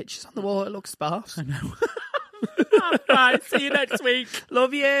some more pictures on the wall. It looks sparse. I know. Right, see you next week.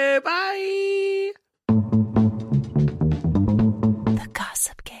 Love you. Bye. The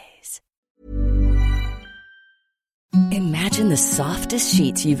Gossip Gaze. Imagine the softest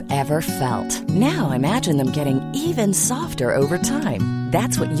sheets you've ever felt. Now imagine them getting even softer over time.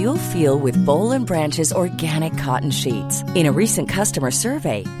 That's what you'll feel with Boll & Branch's organic cotton sheets. In a recent customer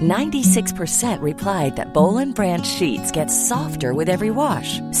survey, 96% replied that Boll & Branch sheets get softer with every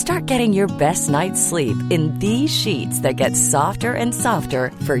wash. Start getting your best night's sleep in these sheets that get softer and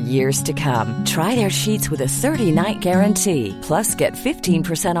softer for years to come. Try their sheets with a 30-night guarantee. Plus, get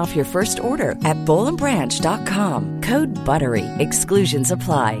 15% off your first order at bollandbranch.com. Code BUTTERY. Exclusions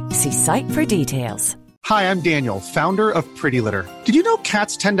apply. See site for details. Hi, I'm Daniel, founder of Pretty Litter. Did you know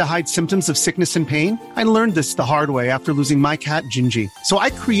cats tend to hide symptoms of sickness and pain? I learned this the hard way after losing my cat, Gingy. So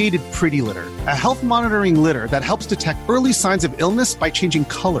I created Pretty Litter, a health monitoring litter that helps detect early signs of illness by changing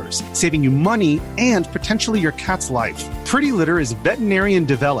colors, saving you money and potentially your cat's life. Pretty Litter is veterinarian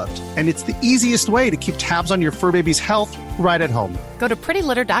developed, and it's the easiest way to keep tabs on your fur baby's health right at home. Go to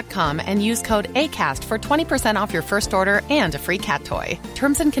prettylitter.com and use code ACAST for 20% off your first order and a free cat toy.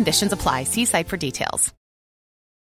 Terms and conditions apply. See site for details.